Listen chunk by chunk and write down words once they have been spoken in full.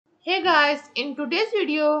Hey guys, in today's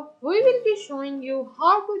video, we will be showing you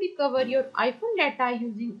how to recover your iPhone data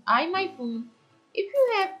using iMyFone. If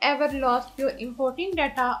you have ever lost your important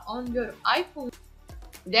data on your iPhone,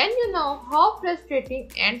 then you know how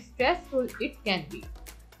frustrating and stressful it can be.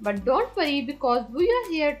 But don't worry because we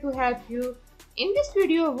are here to help you. In this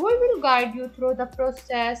video, we will guide you through the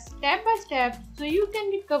process step by step so you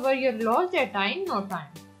can recover your lost data in no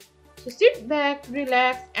time. So sit back,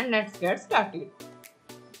 relax and let's get started.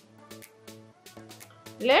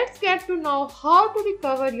 Let's get to know how to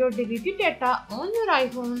recover your deleted data on your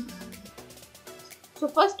iPhone. So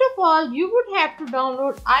first of all, you would have to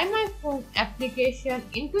download iMyFone application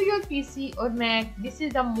into your PC or Mac. This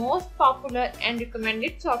is the most popular and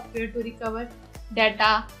recommended software to recover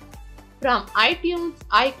data from iTunes,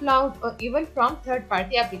 iCloud or even from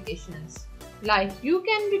third-party applications. Like you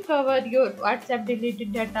can recover your WhatsApp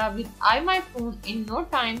deleted data with iMyFone in no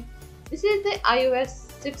time. This is the iOS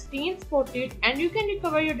 16 supported and you can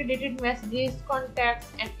recover your deleted messages,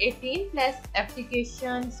 contacts and 18 plus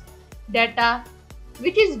applications data,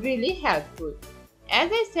 which is really helpful. As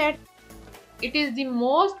I said, it is the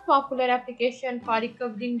most popular application for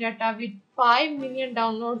recovering data with 5 million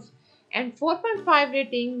downloads and 4.5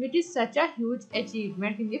 rating, which is such a huge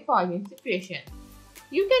achievement in the following situation.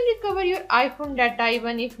 You can recover your iPhone data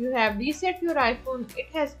even if you have reset your iPhone. It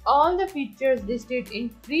has all the features listed in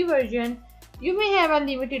free version. You may have a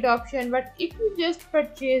limited option, but if you just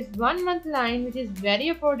purchase 1 month line, which is very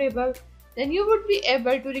affordable, then you would be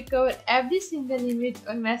able to recover every single image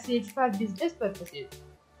or message for business purposes.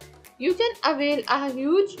 You can avail a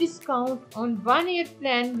huge discount on 1 year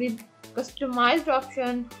plan with customized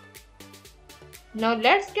option. Now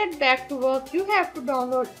let's get back to work. You have to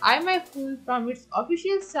download iMyFone from its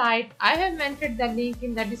official site. I have mentioned the link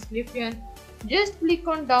in the description. Just click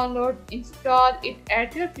on download, install it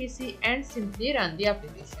at your PC and simply run the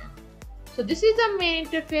application. So this is the main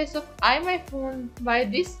interface of iMyFone. By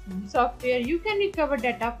this software, you can recover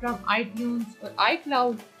data from iTunes or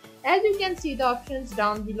iCloud. As you can see the options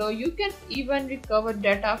down below, you can even recover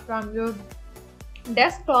data from your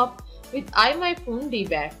desktop with iMyFone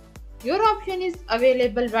debug. Your option is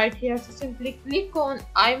available right here, so simply click on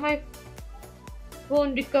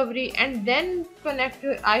iMyFone recovery and then connect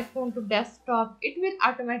your iPhone to desktop. It will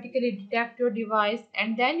automatically detect your device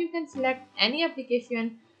and then you can select any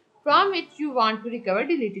application from which you want to recover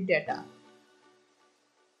deleted data.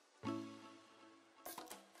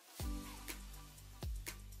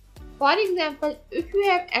 For example, if you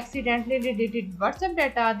have accidentally deleted WhatsApp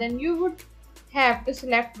data, then you would have to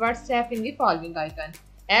select WhatsApp in the following icon.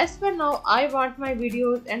 As for now, I want my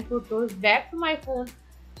videos and photos back to my phone,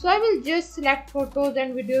 so I will just select photos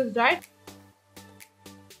and videos right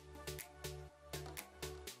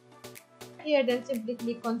here, then simply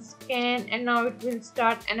click on scan and now it will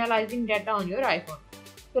start analyzing data on your iPhone.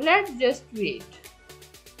 So let's just wait.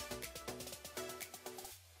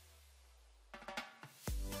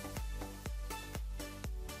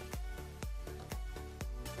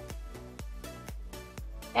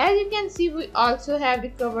 As you can see, we also have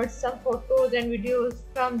recovered some photos and videos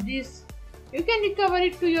from this. You can recover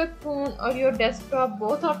it to your phone or your desktop.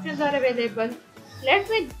 Both options are available.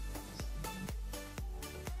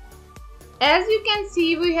 As you can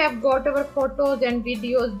see, we have got our photos and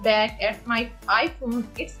videos back at my iPhone.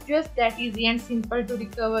 It's just that easy and simple to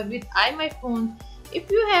recover with iMyFone. If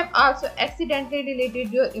you have also accidentally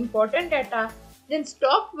deleted your important data, then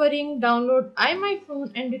stop worrying, download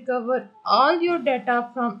iMyFone and recover all your data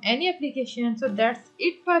from any application. So that's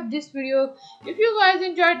it for this video. If you guys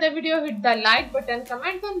enjoyed the video, hit the like button,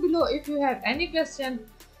 comment down below if you have any questions.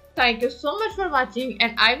 Thank you so much for watching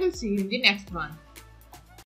and I will see you in the next one.